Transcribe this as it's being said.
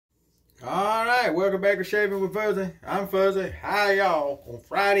All right, welcome back to Shaving with Fuzzy. I'm Fuzzy. Hi, y'all, on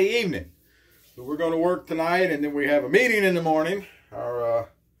Friday evening. So we're going to work tonight, and then we have a meeting in the morning. Our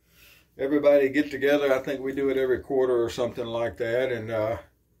everybody get together. I think we do it every quarter or something like that, and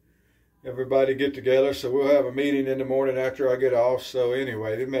everybody get together. So we'll have a meeting in the morning after I get off. So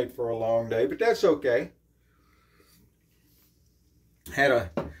anyway, it make for a long day, but that's okay. Had a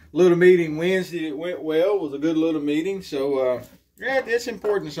little meeting Wednesday. It went well. It was a good little meeting. So yeah, it's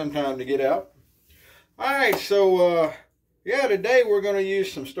important sometimes to get out. All right, so yeah, today we're going to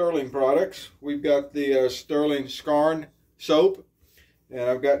use some Stirling products. We've got the Stirling Scarn soap, and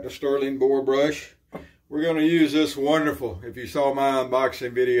I've got the Stirling boar brush. We're going to use this wonderful, if you saw my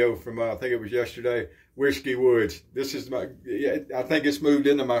unboxing video from, I think it was yesterday, Whiskey Woods. This is my, I think it's moved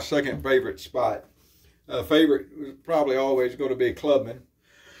into my second favorite spot. Favorite was probably always going to be Clubman.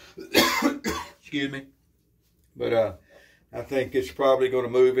 Excuse me. But I think it's probably going to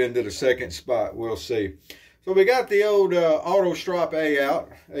move into the second spot. We'll see. So we got the old AutoStrop A out,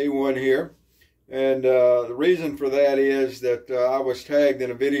 A1 here. And the reason for that is that I was tagged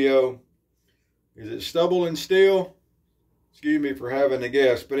in a video. Is it Stubble and Steel? Excuse me for having to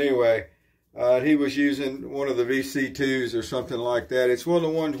guess. But anyway, he was using one of the VC2s or something like that. It's one of the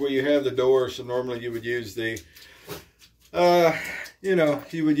ones where you have the door. So normally you would use the,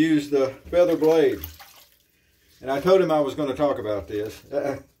 you would use the feather blade. And I told him I was going to talk about this.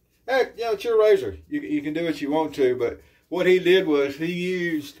 Hey, yeah, it's your razor. You can do what you want to, but what he did was he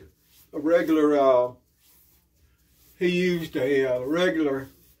used a regular, regular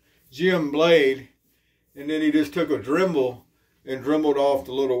gem blade, and then he just took a Dremel and dremeled off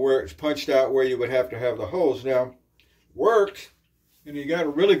the little where it's punched out where you would have to have the holes. Now, worked, and he got a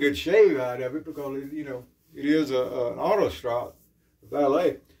really good shave out of it because, it is an AutoStrop, a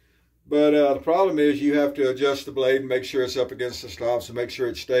valet. But the problem is you have to adjust the blade and make sure it's up against the stops and make sure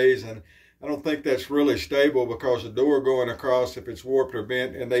it stays. And I don't think that's really stable because the door going across, if it's warped or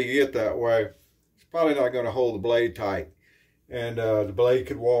bent and they get that way, it's probably not going to hold the blade tight. And the blade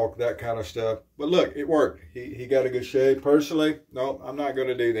could walk, that kind of stuff. But look, it worked. He got a good shave. Personally, no, I'm not going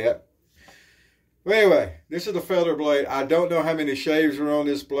to do that. But anyway, this is the feather blade. I don't know how many shaves are on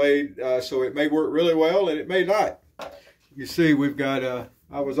this blade, so it may work really well and it may not. You see, we've got...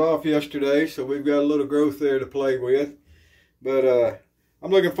 I was off yesterday, so we've got a little growth there to play with. But I'm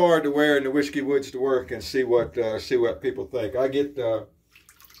looking forward to wearing the Whiskey Woods to work and see what people think. I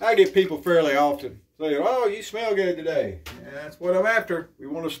get people fairly often saying, "Oh, you smell good today." And that's what I'm after. We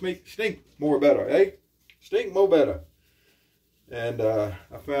want to stink more better, eh? Stink more better. And I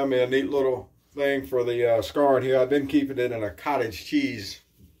found me a neat little thing for the Scarn here. I've been keeping it in a cottage cheese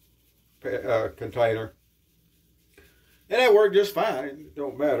container. And that worked just fine. It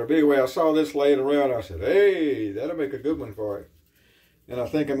don't matter. But anyway, I saw this laying around. I said, hey, that'll make a good one for it. And I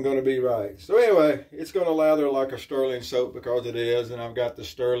think I'm going to be right. So anyway, it's going to lather like a Stirling soap because it is. And I've got the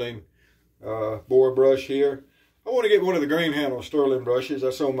Stirling boar brush here. I want to get one of the green handle Stirling brushes.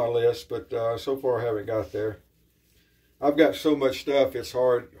 That's on my list. But so far I haven't got there. I've got so much stuff. It's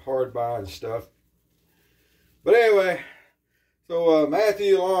hard buying stuff. But anyway, so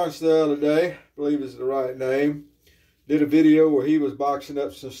Matthew Lawrence the other day, I believe is the right name, did a video where he was boxing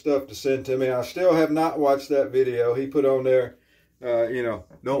up some stuff to send to me. I still have not watched that video. He put on there,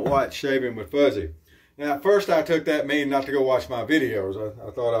 don't watch Shaving with Fuzzy. Now, at first I took that mean not to go watch my videos.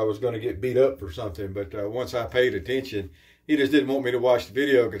 I thought I was going to get beat up for something. But once I paid attention, he just didn't want me to watch the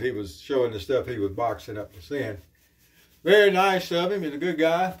video because he was showing the stuff he was boxing up to send. Very nice of him. He's a good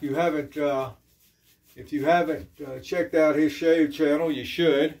guy. If you haven't checked out his shave channel, you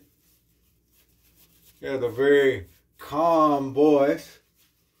should. Yeah, the very calm voice,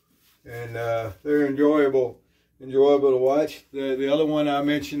 and they're enjoyable to watch. The other one I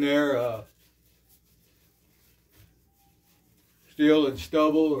mentioned there, Steel and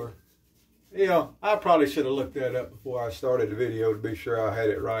Stubble, or I probably should have looked that up before I started the video to be sure I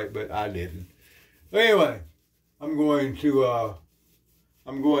had it right, but I didn't. But anyway, I'm going to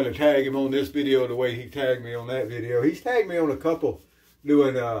tag him on this video the way he tagged me on that video. He's tagged me on a couple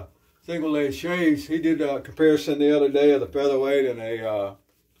doing single edge shaves. He did a comparison the other day of the featherweight and a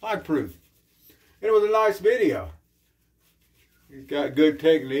hot proof. And it was a nice video. He's got good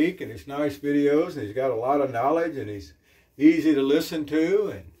technique and it's nice videos, and he's got a lot of knowledge, and he's easy to listen to.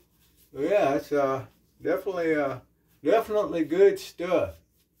 And yeah, it's definitely good stuff.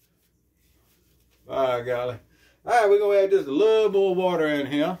 By golly. All right, we're going to add just a little more water in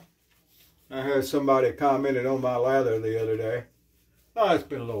here. I heard somebody commented on my lather the other day. Oh, it's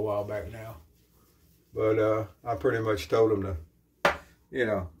been a little while back now. But I pretty much told them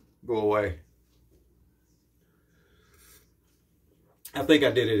to, go away. I think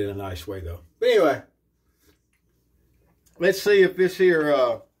I did it in a nice way though. But anyway, let's see if this here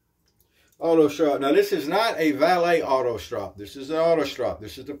AutoStrop. Now this is not a valet AutoStrop. This is an AutoStrop.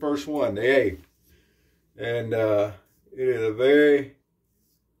 This is the first one, the A. And it is a very,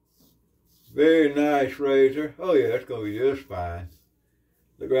 very nice razor. Oh yeah, that's going to be just fine.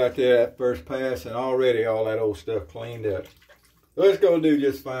 Look right there, that first pass, and already all that old stuff cleaned up. So it's going to do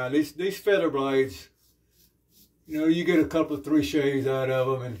just fine. These feather blades, you know, you get a couple of 3 shades out of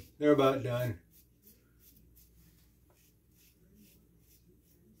them and they're about done.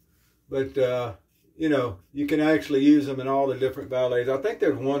 But, you know, you can actually use them in all the different valets. I think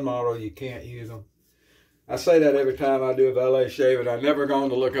there's one model you can't use them. I say that every time I do a valet shave, and I've never gone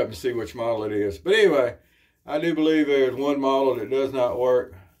to look up and see which model it is. But anyway, I do believe there's one model that does not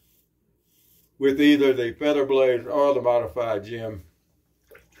work with either the feather blades or the modified gem.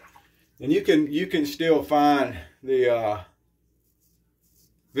 And you can still find the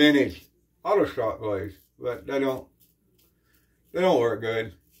vintage AutoStrop blades, but they don't work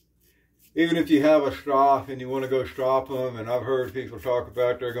good. Even if you have a strop and you want to go strop them, and I've heard people talk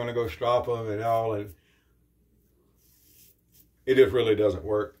about they're going to go strop them and all, and it just really doesn't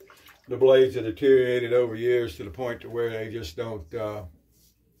work. The blades have deteriorated over years to the point to where they just don't,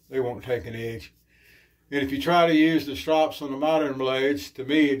 they won't take an edge. And if you try to use the strops on the modern blades, to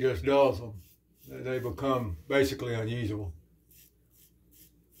me it just dulls them. They become basically unusable.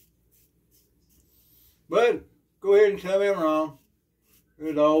 But go ahead and tell me I'm wrong.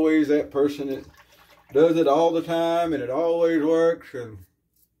 There's always that person that does it all the time and it always works, and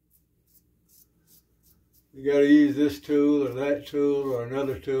you got to use this tool or that tool or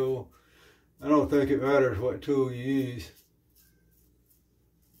another tool. I don't think it matters what tool you use.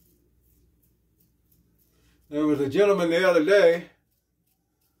 There was a gentleman the other day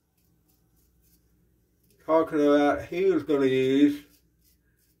talking about he was going to use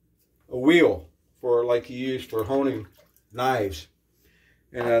a wheel for like you use for honing knives.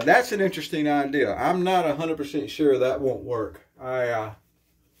 And that's an interesting idea. I'm not 100% sure that won't work. I'm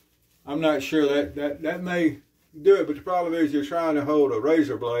not sure that may do it, but the problem is you're trying to hold a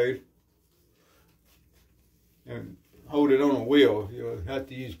razor blade and hold it on a wheel. You'll have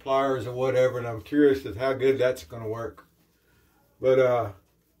to use pliers or whatever, and I'm curious as how good that's going to work. But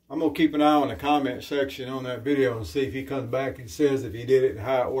I'm going to keep an eye on the comment section on that video and see if he comes back and says if he did it and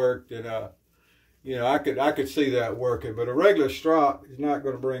how it worked. And you know, I could see that working, but a regular strop is not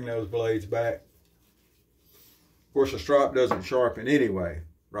going to bring those blades back. Of course, a strop doesn't sharpen anyway,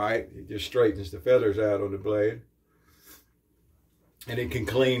 right? It just straightens the feathers out on the blade. And it can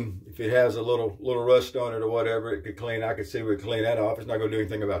clean, if it has a little rust on it or whatever, it could clean. I could see we could clean that off. It's not going to do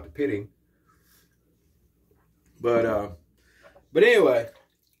anything about the pitting. But anyway,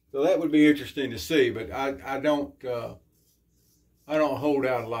 so that would be interesting to see. But I don't hold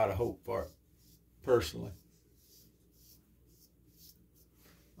out a lot of hope for it, personally.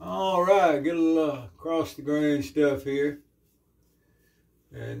 All right, get a little across the grain stuff here.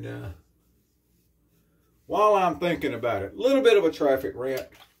 And while I'm thinking about it, a little bit of a traffic rant.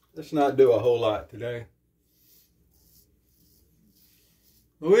 Let's not do a whole lot today.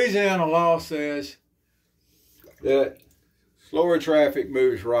 Louisiana law says that slower traffic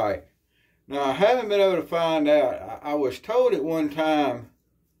moves right. Now, I haven't been able to find out. I was told at one time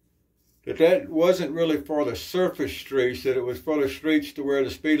that wasn't really for the surface streets, that it was for the streets to where the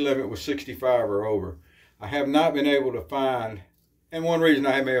speed limit was 65 or over. I have not been able to find. And one reason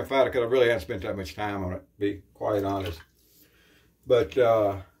I haven't been able to find it because I really haven't spent that much time on it, to be quite honest. But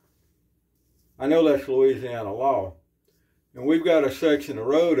I know that's Louisiana law. And we've got a section of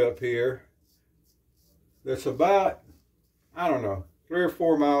road up here that's about, I don't know, 3 or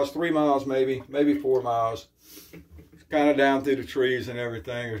 4 miles, 3 miles maybe 4 miles. It's kind of down through the trees and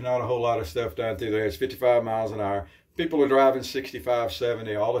everything. There's not a whole lot of stuff down through there. It's 55 miles an hour. People are driving 65,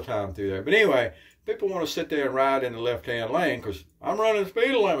 70 all the time through there. But anyway, people want to sit there and ride in the left-hand lane because I'm running the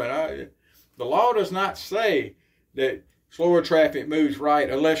speed limit. The law does not say that slower traffic moves right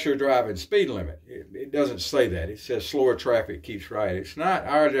unless you're driving speed limit. It doesn't say that. It says slower traffic keeps right. It's not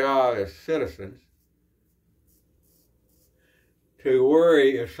our job as citizens to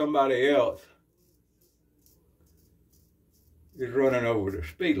worry if somebody else is running over the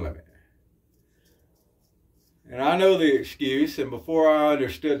speed limit. And I know the excuse, and before I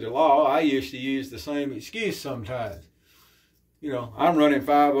understood the law, I used to use the same excuse sometimes. You know, I'm running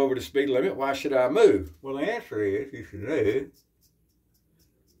 5 over the speed limit, why should I move? Well, the answer is, you should move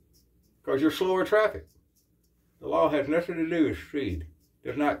because you're slower traffic. The law has nothing to do with speed.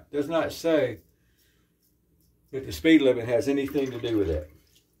 Does not say that the speed limit has anything to do with that.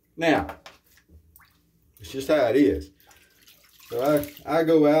 Now, it's just how it is. So I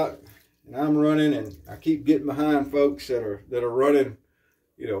go out and I'm running, and I keep getting behind folks that are running,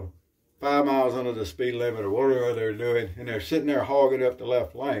 you know, 5 miles under the speed limit or whatever they're doing, and they're sitting there hogging up the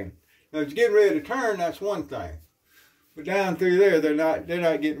left lane. Now, if you're getting ready to turn, that's one thing. But down through there, they're not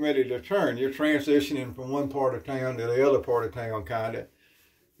getting ready to turn. You're transitioning from one part of town to the other part of town, kind of.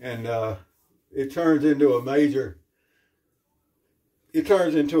 And it turns into a major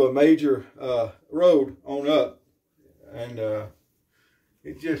road on up. And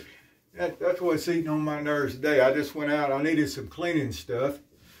it just, that's what's eating on my nerves today. I just went out. I needed some cleaning stuff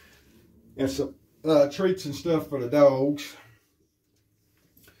and some treats and stuff for the dogs.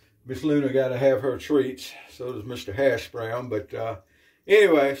 Miss Luna got to have her treats. So does Mr. Hash Brown. But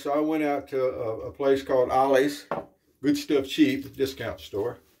anyway, so I went out to a place called Ollie's. Good Stuff Cheap discount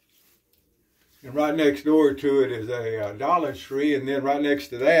store. And right next door to it is a Dollar Tree. And then right next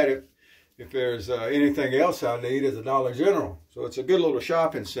to that, if there's anything else I need, is a Dollar General. So it's a good little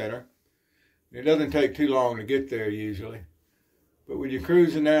shopping center. It doesn't take too long to get there usually. But when you're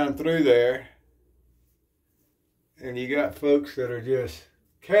cruising down through there, and you got folks that are just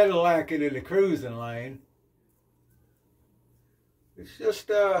Cadillacing in the cruising lane, it's just,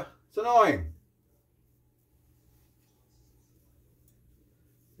 it's annoying.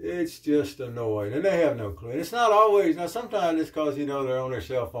 It's just annoying, and they have no clue. It's not always, now sometimes it's because, you know, they're on their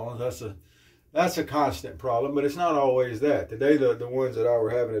cell phones. That's a constant problem, but it's not always that. Today, the ones that I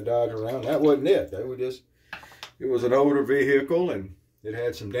were having to dodge around, that wasn't it. They were just, it was an older vehicle, and it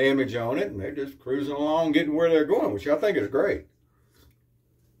had some damage on it, and they're just cruising along, getting where they're going, which I think is great.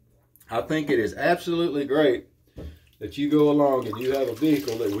 I think it is absolutely great that you go along and you have a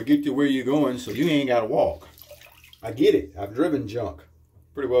vehicle that will get you where you're going, so you ain't got to walk. I get it. I've driven junk.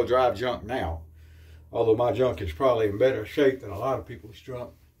 Pretty well drive junk now, although my junk is probably in better shape than a lot of people's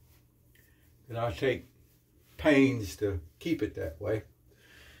junk. And I take pains to keep it that way.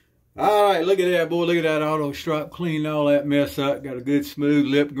 All right, look at that, boy. Look at that AutoStrop cleaning all that mess up. Got a good smooth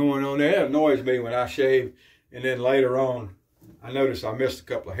lip going on there. It annoys me when I shave, and then later on, I notice I missed a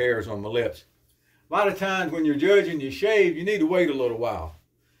couple of hairs on my lips. A lot of times when you're judging your shave, you need to wait a little while.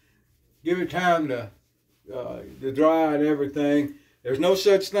 Give it time to dry and everything. There's no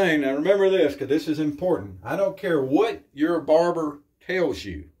such thing. Now remember this, because this is important. I don't care what your barber tells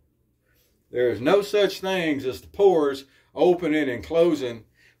you. There is no such things as the pores opening and closing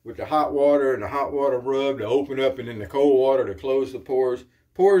with the hot water and the hot water rub to open up, and then the cold water to close the pores.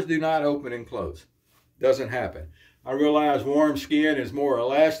 Pores do not open and close. Doesn't happen. I realize warm skin is more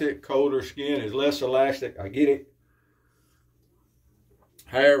elastic, colder skin is less elastic. I get it.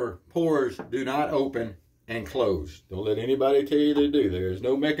 However, pores do not open and close. Don't let anybody tell you they do. There is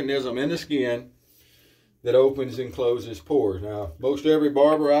no mechanism in the skin that opens and closes pores. Now, most every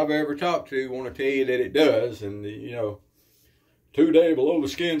barber I've ever talked to want to tell you that it does, and you know, 2 day below the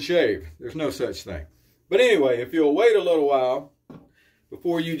skin shave. There's no such thing. But anyway, if you'll wait a little while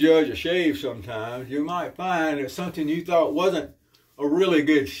before you judge a shave sometimes, you might find that something you thought wasn't a really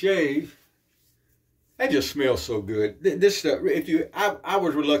good shave, that just smells so good. This stuff, I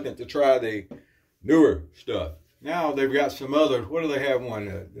was reluctant to try the newer stuff. Now they've got some other, what do they have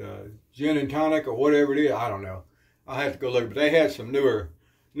one? Gin and tonic or whatever it is. I don't know. I'll have to go look. But they had some newer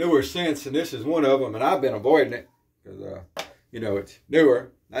scents, and this is one of them, and I've been avoiding it because, you know, it's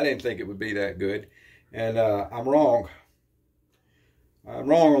newer. I didn't think it would be that good, and I'm wrong. I'm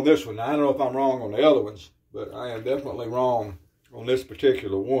wrong on this one. I don't know if I'm wrong on the other ones, but I am definitely wrong on this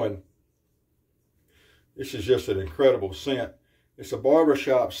particular one. This is just an incredible scent. It's a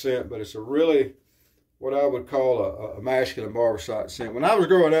barbershop scent, but it's a really, what I would call a masculine barbershop scent. When I was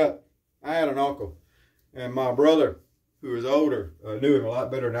growing up, I had an uncle, and my brother, who was older, knew him a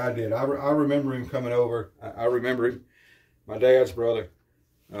lot better than I did. I remember him coming over. I remember him, my dad's brother,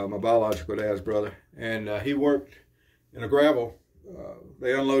 my biological dad's brother, and he worked in a gravel.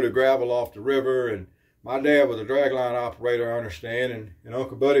 They unloaded gravel off the river, and my dad was a dragline operator, I understand, and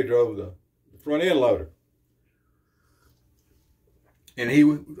Uncle Buddy drove the front end loader. And he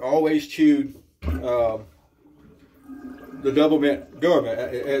always chewed the double mint gum,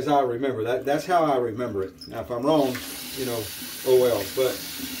 as I remember. That's how I remember it. Now, if I'm wrong, you know, oh well. But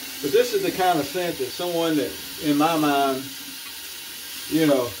this is the kind of scent that someone that, in my mind, you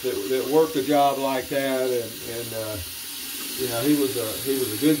know, that worked a job like that, and you know, he was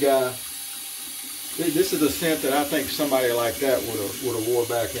a good guy. This is a scent that I think somebody like that would have wore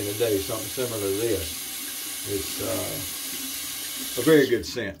back in the day, something similar to this. It's a very good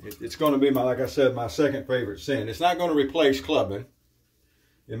scent. It's going to be, like I said, my second favorite scent. It's not going to replace clubbing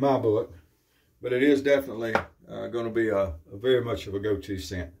in my book, but it is definitely going to be a very much of a go-to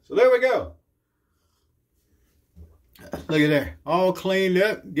scent. So there we go. Look at there, all cleaned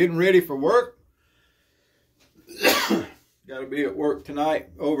up, getting ready for work. Got to be at work tonight,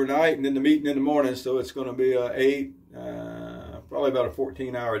 overnight, and then the meeting in the morning. So it's going to be probably about a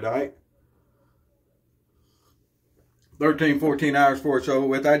 14-hour night. 13, 14 hours before it's over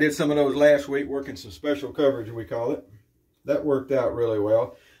with. I did some of those last week, working some special coverage, we call it. That worked out really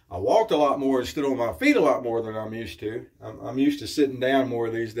well. I walked a lot more and stood on my feet a lot more than I'm used to. I'm used to sitting down more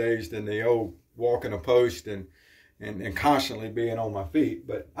these days than the old walking a post and constantly being on my feet.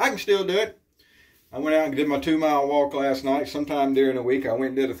 But I can still do it. I went out and did my 2-mile walk last night. Sometime during the week, I went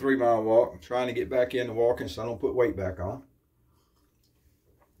and did a 3-mile walk. I'm trying to get back into walking so I don't put weight back on.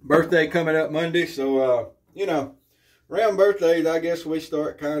 Birthday coming up Monday, so, you know, around birthdays, I guess we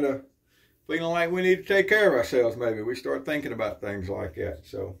start kind of feeling like we need to take care of ourselves, maybe. We start thinking about things like that.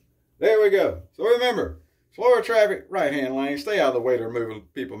 So, there we go. So, remember, slower traffic, right-hand lane. Stay out of the way. There are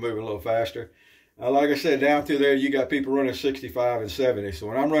people moving a little faster. Like I said, down through there, you got people running 65 and 70. So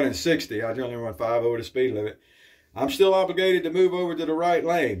when I'm running 60, I generally run 5 over the speed limit. I'm still obligated to move over to the right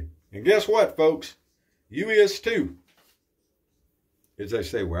lane. And guess what, folks? You is too. As they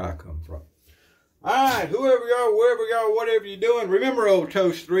say where I come from. All right, whoever you are, wherever you are, whatever you're doing, remember old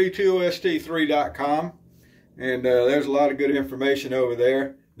Toast3, TOST3.com. And there's a lot of good information over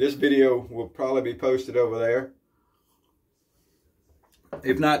there. This video will probably be posted over there.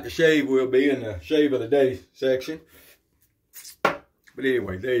 If not, the shave will be in the shave of the day section. But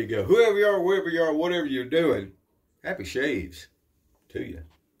anyway, there you go. Whoever you are, wherever you are, whatever you're doing, happy shaves to you.